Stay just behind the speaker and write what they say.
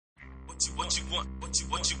What you want? What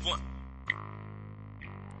you want?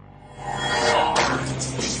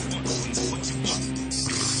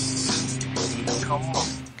 Come on.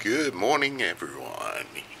 Good morning, everyone.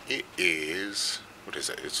 It is, what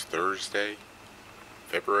is it? It's Thursday,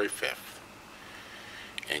 February 5th.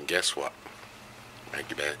 And guess what? I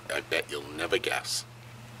bet you'll never guess.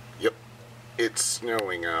 Yep, it's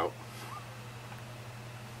snowing out.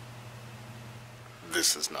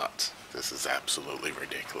 This is nuts. This is absolutely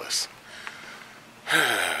ridiculous.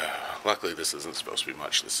 Luckily, this isn't supposed to be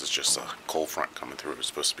much. This is just a cold front coming through. It's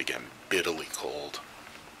supposed to be getting bitterly cold.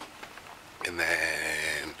 And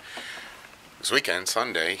then this weekend,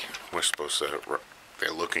 Sunday,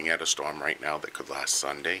 they're looking at a storm right now that could last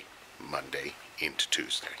Sunday, Monday, into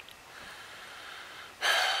Tuesday.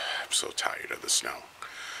 I'm so tired of the snow.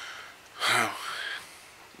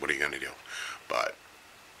 What are you going to do? But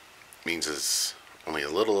it means it's only a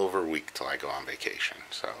little over a week till I go on vacation.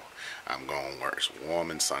 So I'm going where it's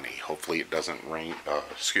warm and sunny. Hopefully it doesn't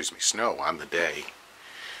snow on the day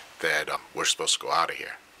that we're supposed to go out of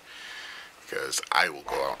here. Because I will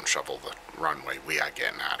go out and shovel the runway. We are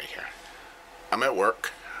getting out of here. I'm at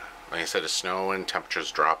work. Like I said, it's snowing,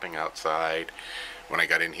 temperature's dropping outside. When I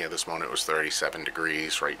got in here this morning, it was 37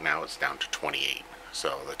 degrees. Right now, it's down to 28.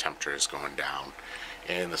 So the temperature is going down,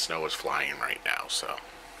 and the snow is flying right now.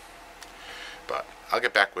 But I'll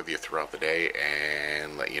get back with you throughout the day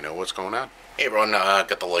and let you know what's going on. Hey everyone,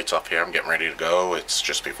 got the lights off here. I'm getting ready to go. It's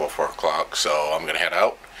just before 4 o'clock, so I'm going to head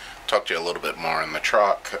out. Talk to you a little bit more in the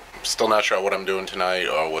truck. I'm still not sure what I'm doing tonight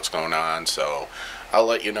or what's going on, so I'll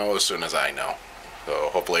let you know as soon as I know.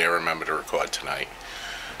 So hopefully I remember to record tonight.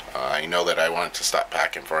 I know that I wanted to start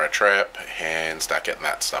packing for our trip and start getting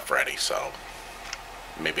that stuff ready, so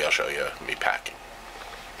maybe I'll show you me packing.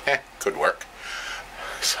 Could work.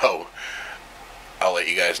 So I'll let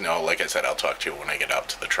you guys know. Like I said, I'll talk to you when I get out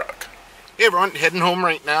to the truck. Hey everyone, heading home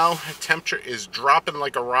right now. Temperature is dropping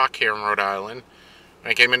like a rock here in Rhode Island.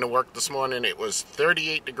 When I came into work this morning, it was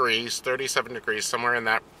 38 degrees, 37 degrees, somewhere in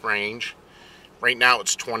that range. Right now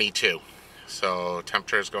it's 22. So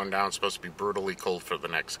temperature is going down. It's supposed to be brutally cold for the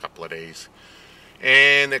next couple of days.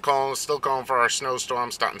 And they're still calling for our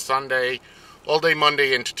snowstorm starting Sunday, all day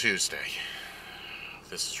Monday into Tuesday.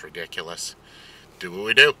 This is ridiculous. Do what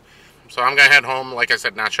we do. So I'm going to head home. Like I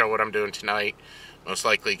said, not sure what I'm doing tonight. Most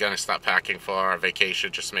likely going to start packing for our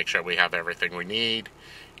vacation, just to make sure we have everything we need.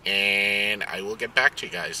 And I will get back to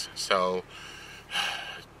you guys. So,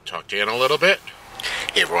 talk to you in a little bit.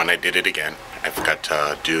 Hey everyone, I did it again. I forgot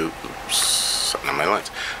to do something on my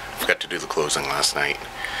lens. I forgot to do the closing last night.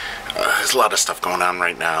 There's a lot of stuff going on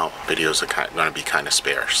right now. Videos are going to be kind of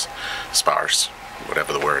sparse,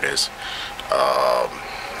 whatever the word is.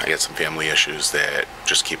 I got some family issues that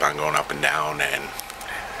just keep on going up and down, and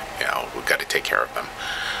we've got to take care of them.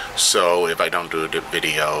 So if I don't do a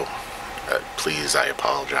video, please, I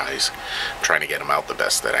apologize. I'm trying to get them out the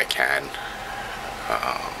best that I can,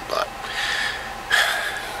 but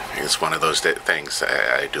it's one of those things.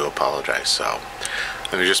 I do apologize. So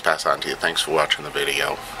let me just pass on to you. Thanks for watching the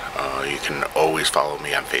video. You can always follow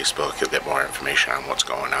me on Facebook. You'll get more information on what's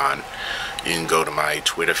going on. You can go to my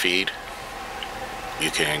Twitter feed. You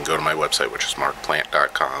can go to my website, which is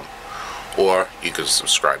markplant.com. Or you can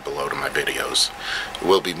subscribe below to my videos. There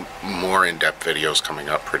will be more in-depth videos coming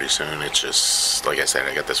up pretty soon. It's just, like I said,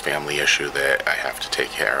 I got this family issue that I have to take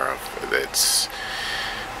care of. It's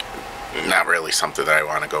not really something that I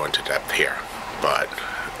want to go into depth here. But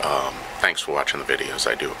thanks for watching the videos.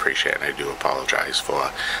 I do appreciate it, and I do apologize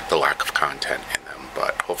for the lack of content in them.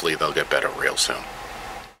 But hopefully they'll get better real soon.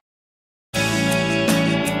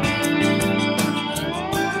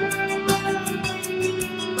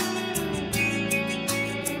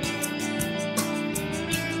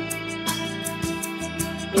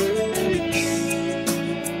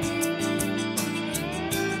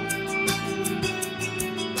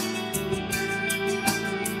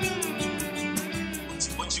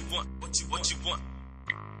 What you want?